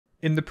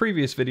In the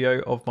previous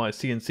video of my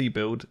CNC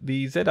build,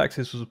 the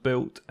Z-axis was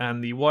built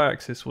and the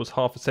Y-axis was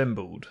half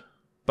assembled.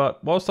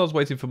 But whilst I was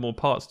waiting for more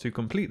parts to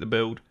complete the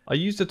build, I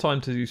used the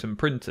time to do some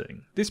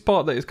printing. This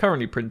part that is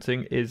currently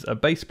printing is a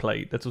base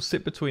plate that will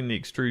sit between the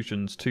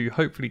extrusions to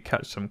hopefully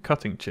catch some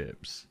cutting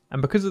chips. And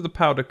because of the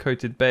powder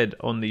coated bed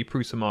on the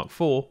Prusa Mark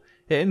IV,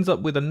 it ends up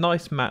with a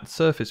nice matte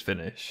surface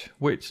finish,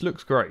 which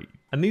looks great.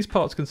 And these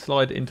parts can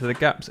slide into the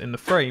gaps in the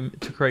frame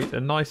to create a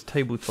nice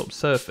tabletop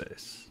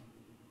surface.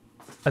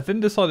 I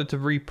then decided to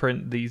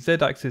reprint the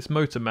Z-axis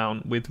motor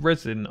mount with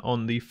resin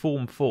on the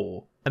Form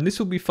 4, and this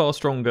will be far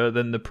stronger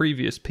than the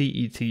previous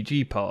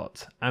PETG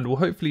part, and will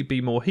hopefully be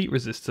more heat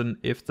resistant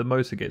if the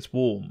motor gets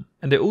warm.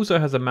 And it also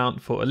has a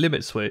mount for a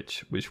limit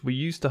switch, which we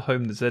use to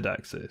home the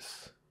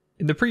Z-axis.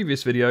 In the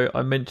previous video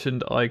I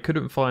mentioned I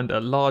couldn't find a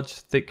large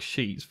thick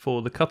sheet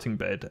for the cutting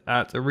bed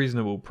at a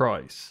reasonable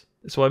price.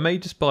 So I may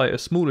just buy a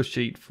smaller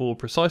sheet for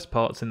precise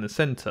parts in the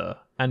centre,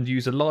 and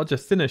use a larger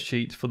thinner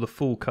sheet for the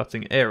full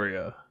cutting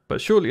area. But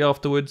shortly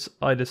afterwards,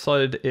 I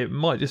decided it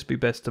might just be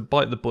best to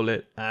bite the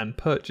bullet and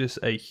purchase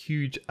a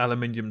huge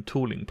aluminium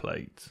tooling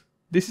plate.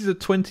 This is a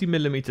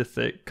 20mm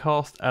thick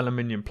cast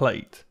aluminium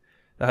plate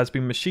that has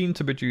been machined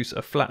to produce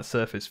a flat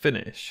surface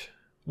finish,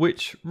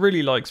 which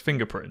really likes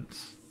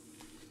fingerprints.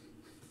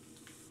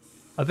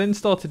 I then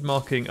started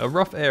marking a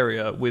rough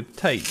area with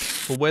tape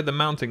for where the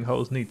mounting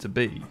holes need to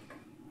be,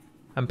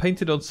 and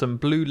painted on some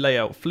blue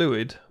layout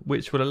fluid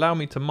which will allow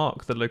me to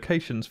mark the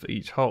locations for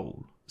each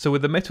hole. So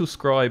with a metal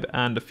scribe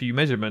and a few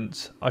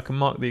measurements, I can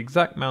mark the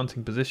exact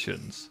mounting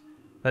positions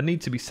that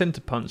need to be centre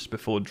punched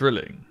before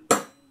drilling.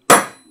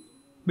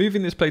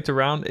 Moving this plate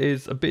around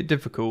is a bit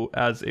difficult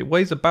as it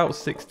weighs about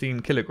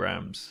 16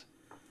 kilograms,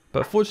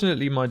 but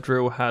fortunately my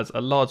drill has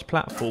a large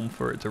platform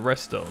for it to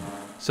rest on.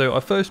 So I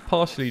first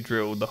partially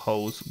drilled the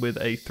holes with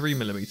a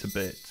 3mm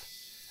bit,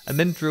 and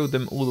then drilled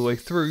them all the way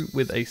through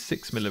with a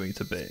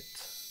 6mm bit,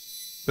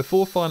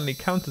 before finally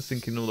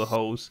countersinking all the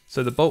holes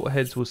so the bolt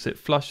heads will sit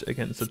flush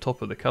against the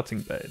top of the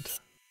cutting bed.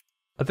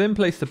 I then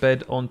placed the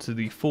bed onto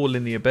the 4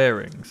 linear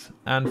bearings,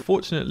 and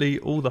fortunately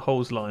all the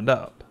holes lined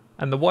up,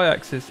 and the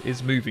Y-axis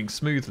is moving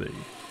smoothly.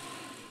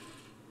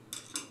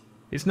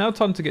 It's now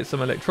time to get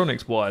some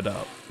electronics wired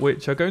up,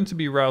 which are going to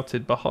be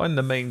routed behind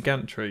the main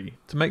gantry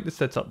to make the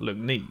setup look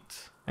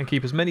neat, and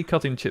keep as many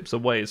cutting chips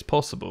away as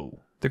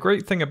possible. The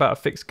great thing about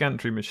a fixed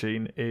gantry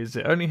machine is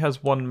it only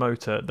has one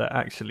motor that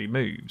actually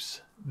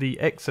moves.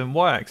 The X and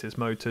Y axis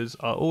motors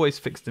are always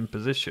fixed in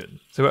position,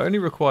 so it only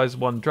requires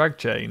one drag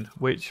chain,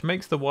 which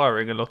makes the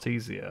wiring a lot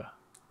easier.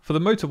 For the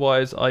motor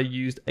wires I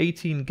used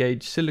 18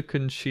 gauge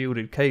silicon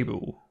shielded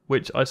cable,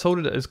 which I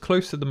soldered as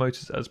close to the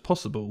motors as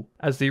possible,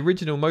 as the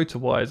original motor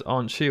wires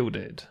aren't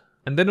shielded.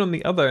 And then on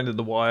the other end of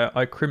the wire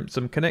I crimped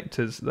some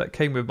connectors that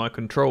came with my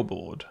control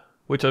board,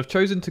 which I've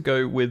chosen to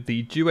go with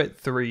the Duet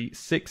 3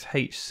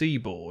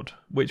 6HC board,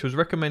 which was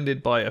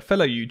recommended by a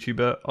fellow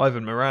YouTuber,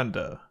 Ivan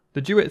Miranda. The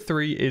Duet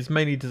 3 is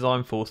mainly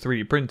designed for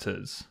 3D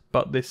printers,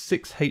 but this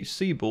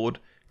 6HC board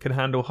can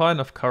handle high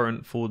enough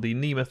current for the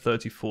NEMA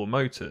 34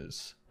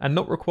 motors, and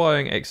not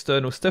requiring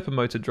external stepper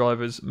motor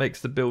drivers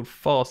makes the build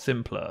far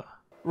simpler.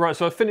 Right,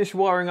 so I've finished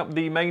wiring up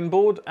the main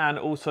board and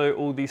also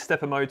all the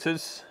stepper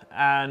motors,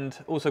 and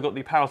also got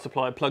the power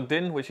supply plugged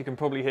in, which you can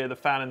probably hear the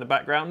fan in the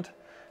background.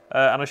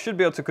 And I should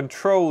be able to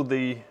control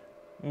the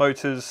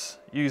motors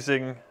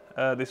using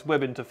this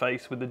web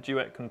interface with the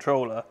Duet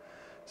controller.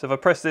 So if I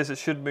press this, it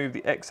should move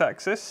the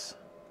X-axis.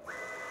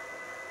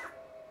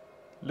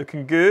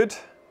 Looking good.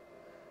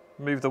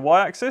 Move the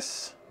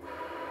Y-axis.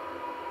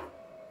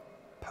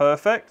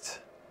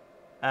 Perfect.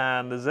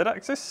 And the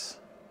Z-axis.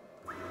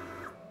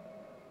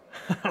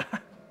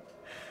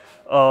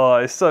 Oh,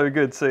 it's so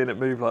good seeing it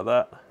move like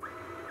that.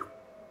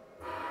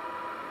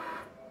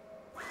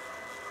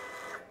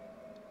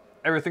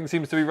 Everything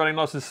seems to be running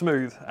nice and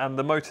smooth, and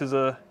the motors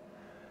are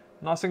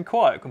nice and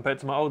quiet compared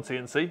to my old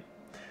CNC.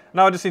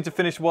 Now I just need to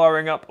finish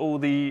wiring up all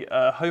the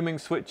homing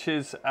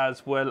switches,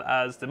 as well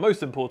as the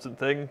most important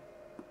thing,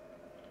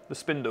 the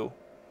spindle,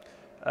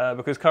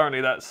 because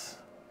currently that's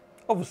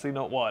obviously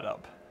not wired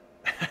up.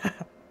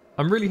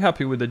 I'm really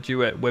happy with the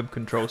Duet web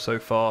control so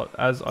far,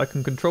 as I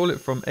can control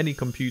it from any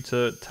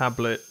computer,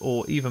 tablet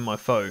or even my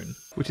phone,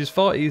 which is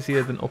far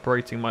easier than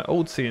operating my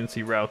old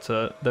CNC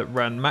router that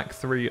ran Mach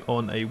 3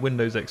 on a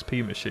Windows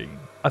XP machine.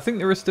 I think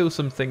there are still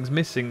some things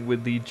missing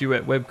with the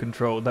Duet web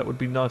control that would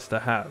be nice to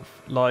have,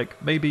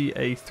 like maybe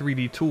a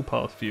 3D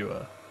toolpath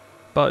viewer.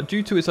 But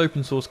due to its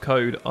open source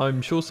code,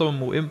 I'm sure someone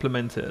will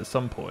implement it at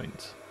some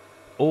point.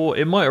 Or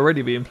it might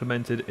already be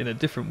implemented in a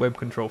different web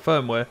control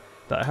firmware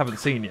that I haven't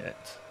seen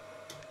yet.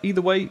 Either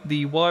way,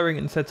 the wiring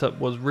and setup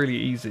was really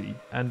easy,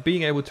 and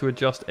being able to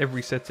adjust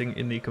every setting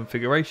in the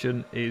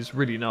configuration is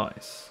really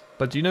nice.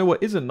 But do you know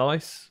what isn't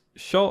nice?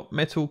 Sharp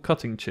metal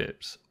cutting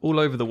chips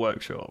all over the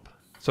workshop.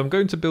 So I'm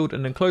going to build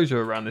an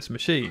enclosure around this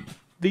machine.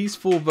 These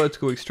 4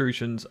 vertical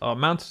extrusions are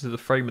mounted to the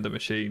frame of the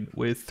machine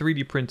with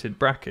 3D printed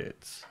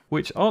brackets,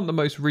 which aren't the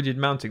most rigid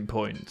mounting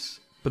points,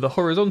 but the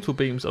horizontal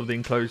beams of the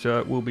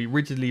enclosure will be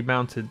rigidly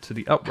mounted to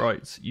the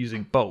uprights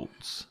using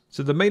bolts.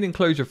 So the main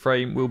enclosure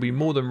frame will be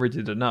more than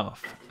rigid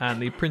enough,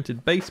 and the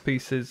printed base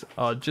pieces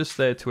are just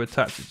there to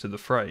attach it to the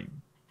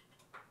frame.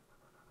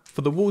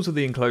 For the walls of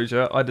the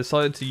enclosure, I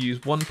decided to use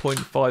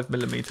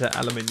 1.5mm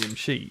aluminium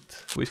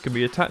sheet, which can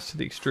be attached to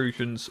the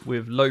extrusions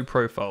with low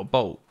profile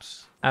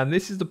bolts. And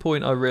this is the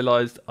point I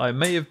realised I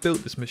may have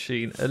built this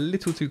machine a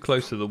little too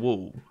close to the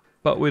wall,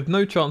 but with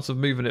no chance of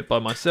moving it by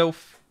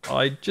myself,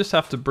 I just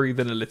have to breathe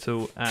in a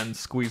little and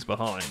squeeze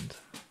behind.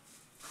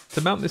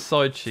 To mount this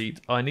side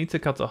sheet, I need to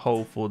cut a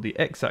hole for the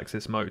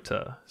X-axis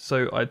motor,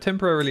 so I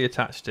temporarily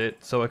attached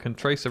it so I can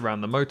trace around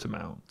the motor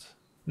mount.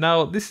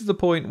 Now, this is the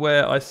point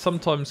where I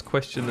sometimes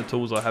question the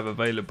tools I have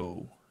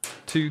available.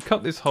 To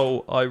cut this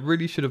hole, I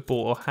really should have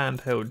bought a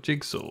handheld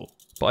jigsaw,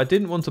 but I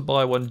didn't want to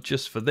buy one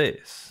just for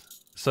this.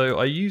 So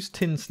I used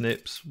tin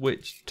snips,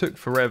 which took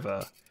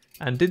forever,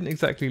 and didn't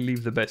exactly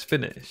leave the best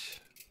finish.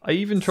 I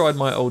even tried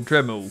my old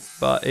Dremel,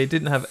 but it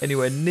didn't have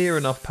anywhere near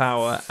enough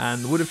power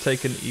and would have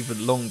taken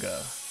even longer.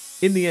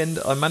 In the end,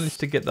 I managed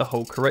to get the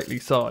hole correctly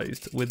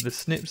sized with the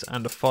snips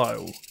and a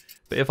file,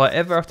 but if I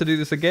ever have to do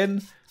this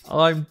again,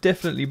 I'm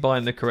definitely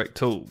buying the correct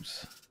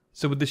tools.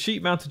 So with the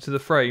sheet mounted to the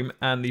frame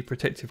and the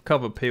protective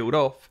cover peeled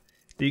off,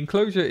 the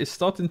enclosure is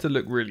starting to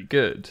look really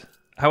good.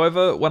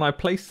 However, when I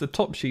placed the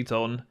top sheet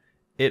on,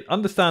 it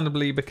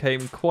understandably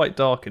became quite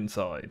dark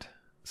inside.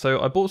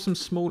 So I bought some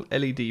small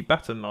LED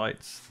batten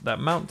lights that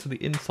mount to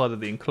the inside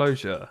of the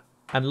enclosure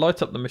and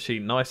light up the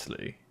machine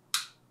nicely.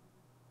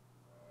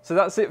 So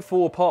that's it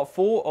for part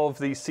 4 of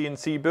the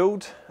CNC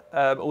build.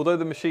 Although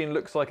the machine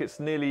looks like it's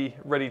nearly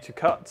ready to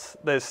cut,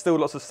 there's still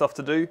lots of stuff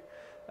to do.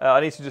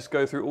 I need to just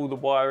go through all the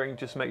wiring,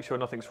 just make sure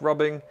nothing's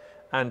rubbing,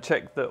 and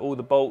check that all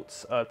the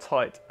bolts are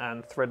tight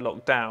and thread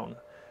locked down.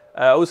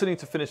 I also need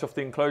to finish off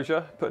the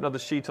enclosure, put another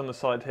sheet on the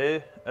side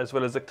here, as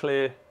well as a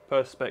clear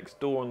Perspex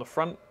door on the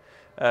front,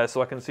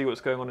 so I can see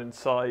what's going on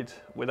inside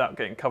without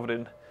getting covered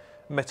in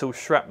metal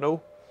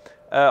shrapnel.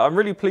 I'm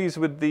really pleased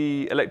with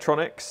the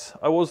electronics.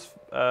 I was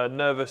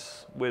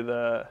nervous with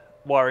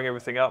wiring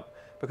everything up,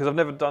 because I've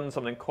never done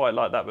something quite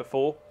like that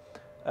before.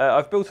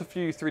 I've built a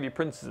few 3D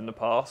printers in the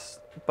past,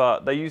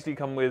 but they usually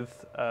come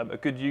with a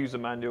good user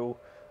manual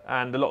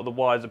and a lot of the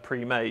wires are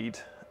pre-made.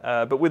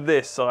 But with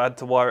this, I had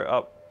to wire it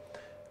up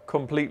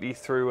completely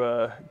through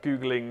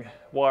Googling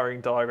wiring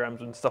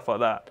diagrams and stuff like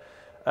that.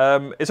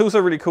 It's also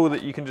really cool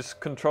that you can just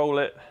control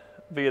it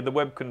via the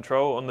web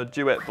control on the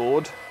Duet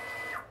board.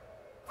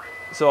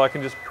 So I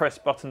can just press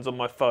buttons on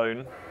my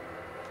phone.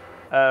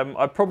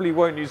 I probably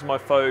won't use my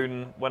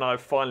phone when I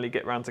finally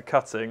get around to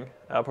cutting.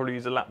 I'll probably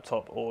use a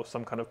laptop or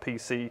some kind of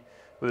PC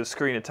with a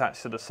screen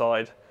attached to the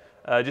side,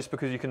 just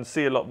because you can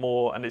see a lot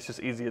more and it's just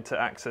easier to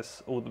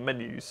access all the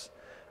menus.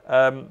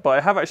 But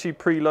I have actually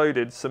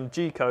preloaded some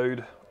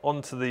G-code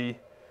onto the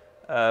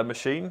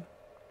machine,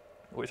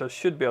 which I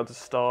should be able to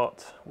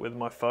start with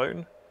my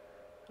phone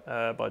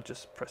by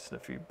just pressing a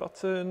few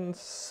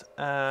buttons,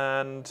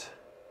 and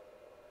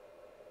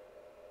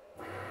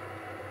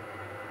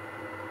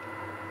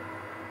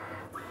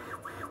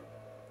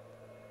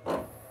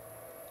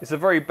it's a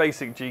very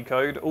basic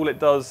G-code. All it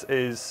does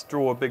is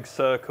draw a big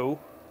circle,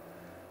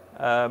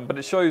 but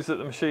it shows that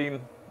the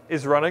machine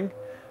is running.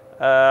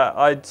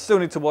 I still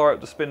need to wire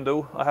up the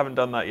spindle. I haven't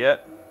done that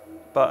yet,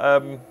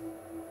 but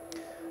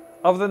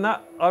other than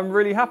that, I'm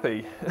really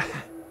happy.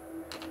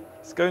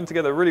 It's going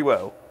together really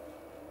well.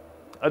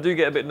 I do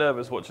get a bit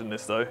nervous watching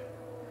this though,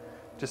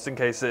 just in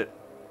case it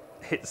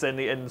hits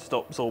any end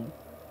stops or,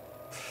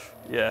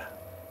 yeah.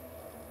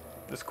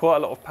 There's quite a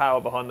lot of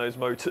power behind those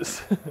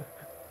motors.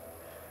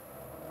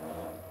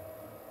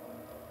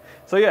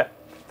 So yeah,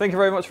 thank you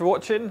very much for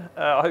watching.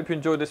 I hope you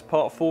enjoyed this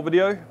part 4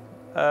 video.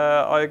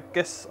 I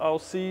guess I'll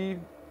see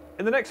you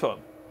in the next one.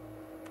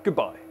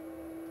 Goodbye.